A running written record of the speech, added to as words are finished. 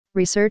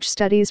Research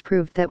studies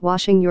proved that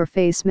washing your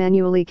face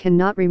manually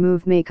cannot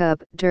remove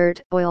makeup, dirt,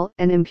 oil,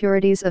 and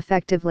impurities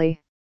effectively.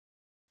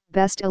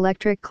 Best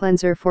electric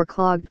cleanser for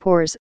clogged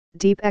pores,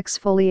 deep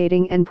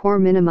exfoliating and pore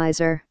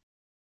minimizer.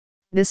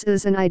 This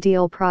is an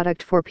ideal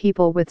product for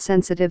people with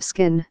sensitive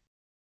skin.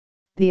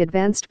 The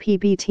advanced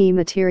PBT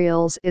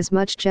materials is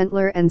much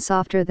gentler and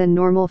softer than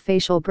normal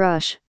facial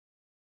brush.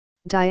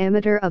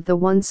 Diameter of the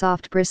one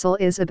soft bristle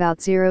is about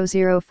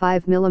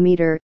 0.05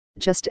 mm,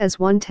 just as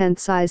 1/10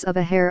 size of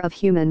a hair of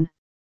human.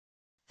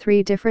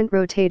 3 different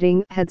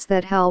rotating heads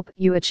that help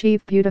you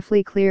achieve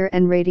beautifully clear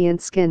and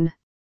radiant skin.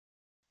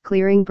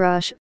 Clearing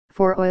brush,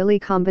 for oily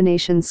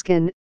combination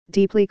skin,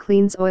 deeply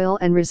cleans oil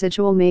and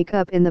residual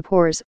makeup in the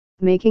pores,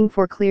 making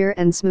for clear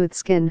and smooth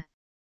skin.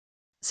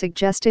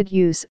 Suggested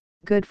use,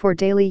 good for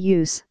daily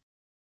use.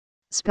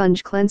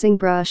 Sponge cleansing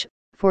brush,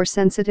 for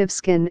sensitive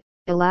skin,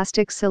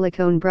 elastic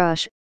silicone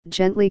brush,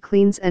 gently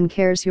cleans and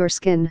cares your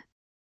skin.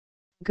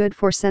 Good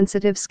for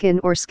sensitive skin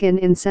or skin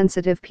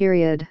insensitive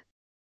period.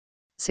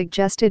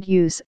 Suggested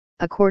use,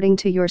 according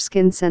to your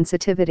skin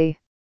sensitivity.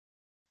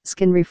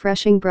 Skin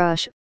refreshing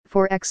brush,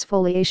 for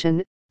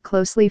exfoliation,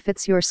 closely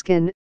fits your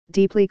skin,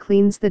 deeply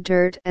cleans the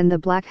dirt and the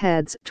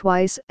blackheads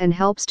twice and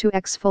helps to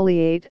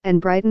exfoliate and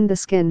brighten the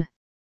skin.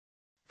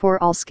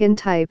 For all skin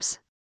types.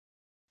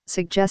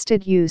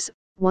 Suggested use,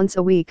 once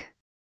a week.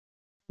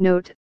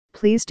 Note,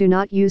 please do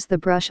not use the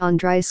brush on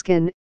dry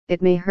skin,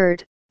 it may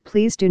hurt.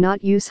 Please do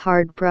not use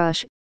hard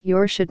brush,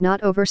 yours should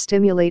not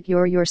overstimulate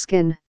your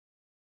skin.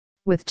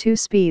 With 2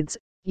 speeds,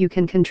 you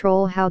can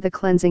control how the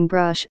cleansing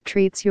brush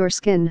treats your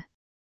skin.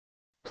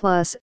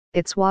 Plus,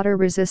 it's water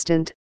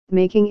resistant,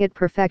 making it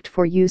perfect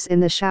for use in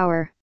the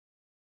shower.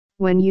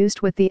 When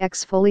used with the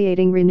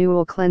Exfoliating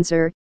Renewal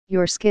Cleanser,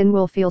 your skin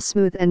will feel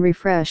smooth and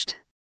refreshed.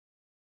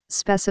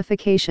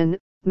 Specification,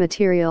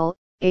 material,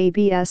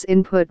 ABS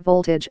input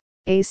voltage,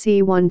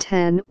 AC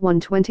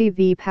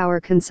 110-120V power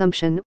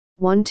consumption,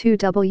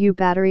 12W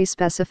battery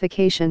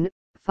specification,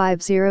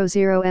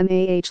 500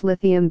 mAh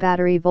lithium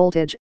battery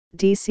voltage,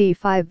 DC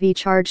 5V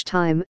charge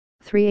time,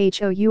 3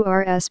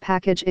 HOURS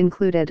package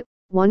included,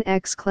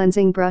 1x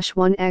cleansing brush,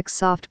 1x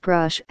soft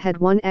brush head,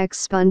 1x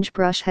sponge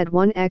brush head,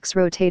 1x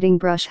rotating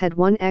brush head,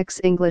 1x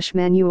English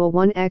manual,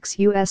 1x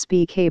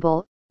USB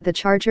cable. The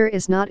charger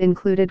is not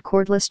included.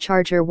 Cordless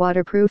charger,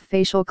 waterproof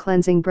facial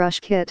cleansing brush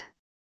kit.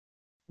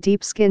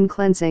 Deep skin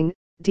cleansing,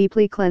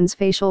 deeply cleanse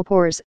facial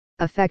pores,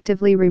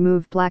 effectively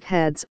remove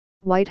blackheads,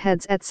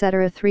 whiteheads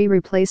etc. 3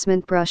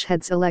 replacement brush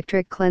heads.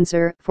 Electric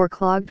cleanser for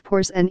clogged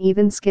pores and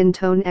even skin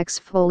tone.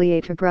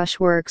 Exfoliator brush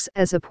works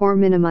as a pore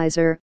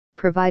minimizer,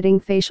 providing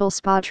facial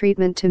spa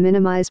treatment to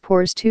minimize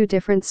pores. 2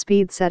 different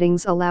speed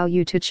settings allow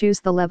you to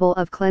choose the level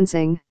of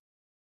cleansing.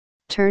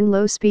 Turn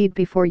low speed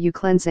before you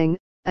cleansing,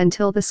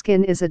 until the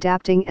skin is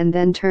adapting, and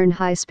then turn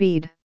high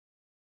speed.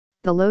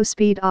 The low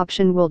speed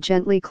option will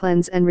gently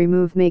cleanse and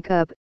remove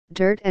makeup,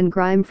 dirt and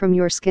grime from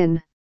your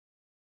skin.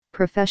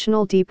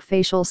 Professional deep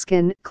facial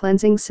skin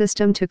cleansing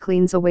system to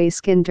cleanse away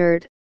skin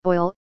dirt,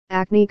 oil,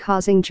 acne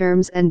causing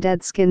germs and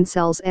dead skin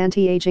cells.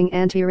 Anti-aging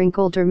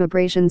anti-wrinkle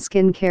dermabrasion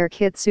skincare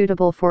kit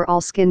suitable for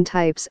all skin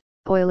types,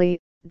 oily,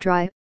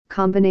 dry,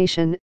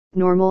 combination,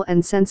 normal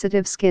and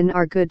sensitive skin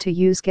are good to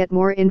use. Get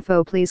more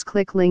info please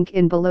click link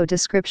in below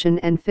description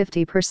and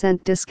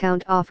 50%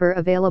 discount offer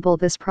available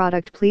this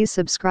product. Please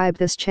subscribe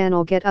this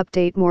channel, get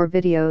update more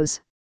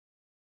videos.